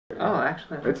Oh,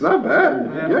 actually. It's not bad.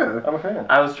 Yeah. I'm a fan.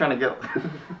 I was trying to get...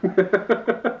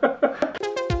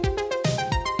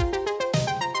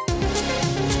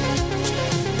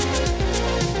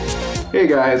 Hey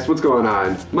guys, what's going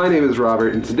on? My name is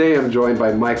Robert, and today I'm joined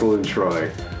by Michael and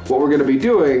Troy. What we're going to be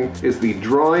doing is the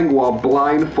Drawing While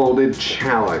Blindfolded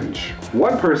Challenge.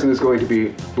 One person is going to be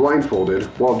blindfolded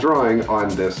while drawing on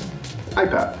this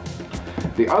iPad.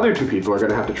 The other two people are going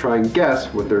to have to try and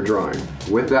guess what they're drawing.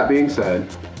 With that being said,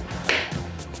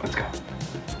 let's go.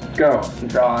 Go.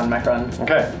 Draw on, my friend.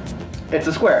 Okay. It's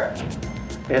a square.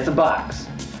 It's a box.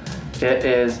 It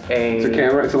is a... It's a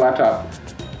camera, it's a laptop.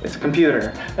 It's a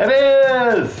computer. It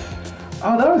is!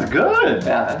 Oh, that was good!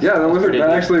 Yeah, that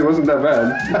actually wasn't that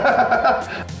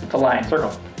bad. It's a line.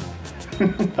 Circle.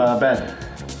 Bed.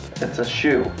 It's a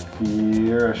shoe.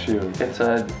 You're a shoe. It's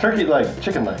a Turkey leg,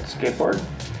 chicken leg. skateboard.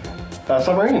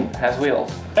 Submarine. It has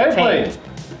wheels. Airplane.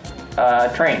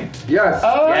 Train. Yes.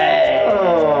 Oh! Yay!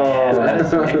 That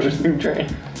is an interesting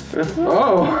train.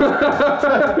 Oh!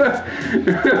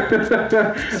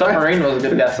 Submarine was a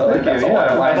good guess. Thank you.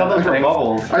 Yeah, I thought those were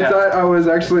bubbles. I thought I was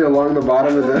actually along the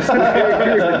bottom of this.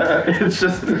 It's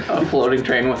just a floating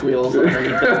train with wheels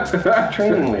underneath it.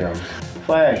 Training wheels.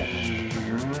 Flag.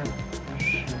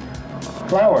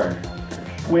 Flower.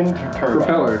 Wind turbine.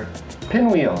 Propeller.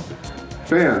 Pinwheel.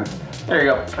 Fan. There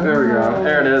you go. There we go.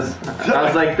 There it is. I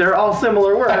was like, they're all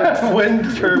similar words.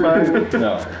 Wind turbine.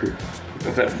 No.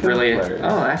 Is it really?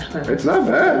 Oh, actually. It's not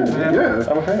bad. Yeah.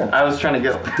 I'm a fan. I was trying to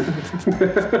get...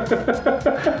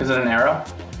 Is it an arrow?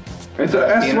 It's an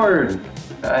S word.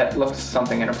 It looks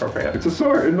something inappropriate. It's a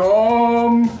sword.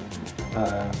 Oh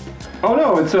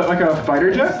no, it's like a fighter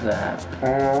What is jet? that?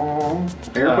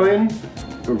 Airplane?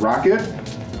 A rocket?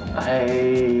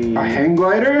 A hang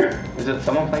glider? Is it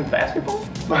someone playing basketball?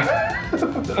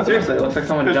 Seriously, it looks like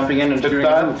someone jumping in and It's shooting.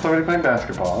 not somebody playing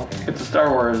basketball. It's a Star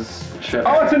Wars ship.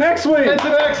 Oh, it's an X-wing! It's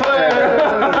an X-wing!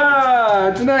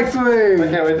 It's an X-wing! I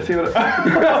can't wait to see what it...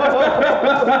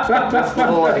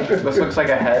 This looks like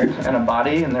a head and a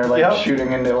body, and they're like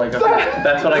shooting into like a...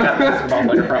 That's what I got this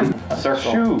moment from. A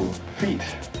circle. Shoe. Feet.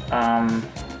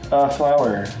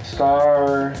 Flower.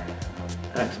 Star.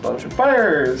 An explosion.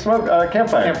 Fire. Smoke.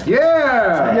 Campfire.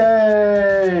 Yeah!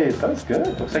 Yay! That was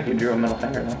good. Looks like you drew a middle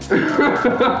finger though.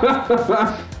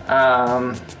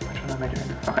 Which one am I doing?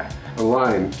 Okay. A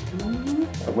line.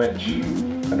 A witch.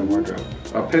 And a wardrobe.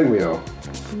 A pinwheel.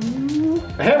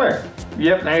 A hammer.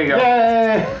 Yep, there you go.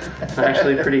 Yay! It's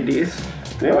actually pretty decent.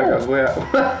 Yeah.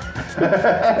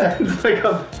 It's like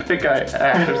a big guy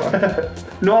axe or something.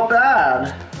 Not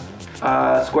bad.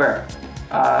 Square.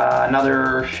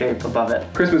 Another shape above it.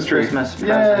 Christmas tree. Christmas Yay.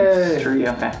 presents tree,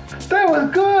 okay. That was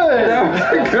good!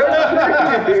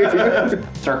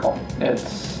 Good. Circle.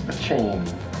 It's A chain.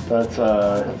 That's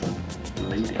a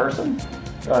lady. Person.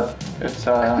 It's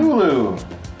Cthulhu.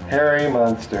 Hairy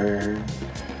monster.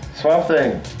 Swamp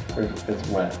Thing. It's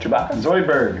wet. Chewbacca.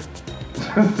 Zoidberg.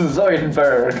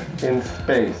 Zoidberg. In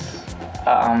space.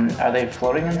 Are they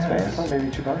floating in I space? thought maybe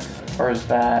Chewbacca. Or is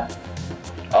that...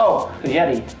 Oh, the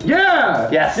Yeti. Yeah!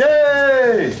 Yes.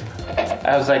 Yay!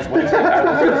 I was like, what is it? I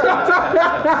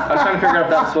was trying to figure out if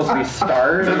that's supposed to be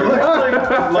stars. It looks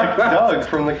like Doug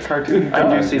from the cartoon Doug.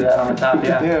 I do see that on the top,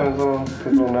 yeah. Yeah, his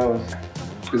little nose.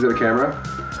 Is it a camera?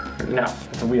 No,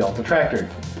 it's a wheel. It's a tractor.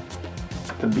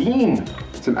 It's a bean.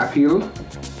 It's an apple.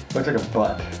 Looks like a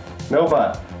butt. No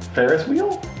butt. Ferris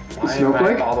wheel? Why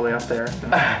snowflake? am I all the way up there?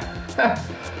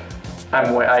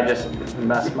 I just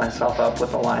messed myself up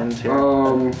with the lines here.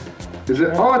 Is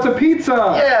it? Oh, it's a pizza!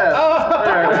 Yes!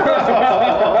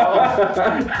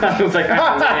 I was like,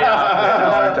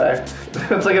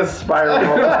 it's like a spiral.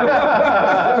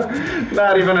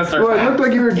 Not even a circle. Well, it looked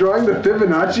like you were drawing the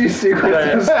Fibonacci sequence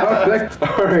or something.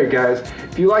 Alright guys,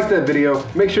 if you liked that video,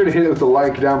 make sure to hit it with a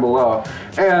like down below.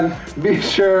 And be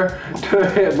sure to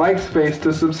hit Mike's face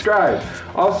to subscribe.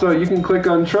 Also, you can click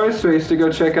on Troy's face to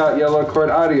go check out Yellow Cord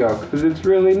Audio, because it's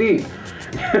really neat.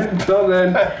 Until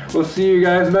then, we'll see you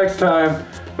guys next time.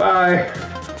 Bye!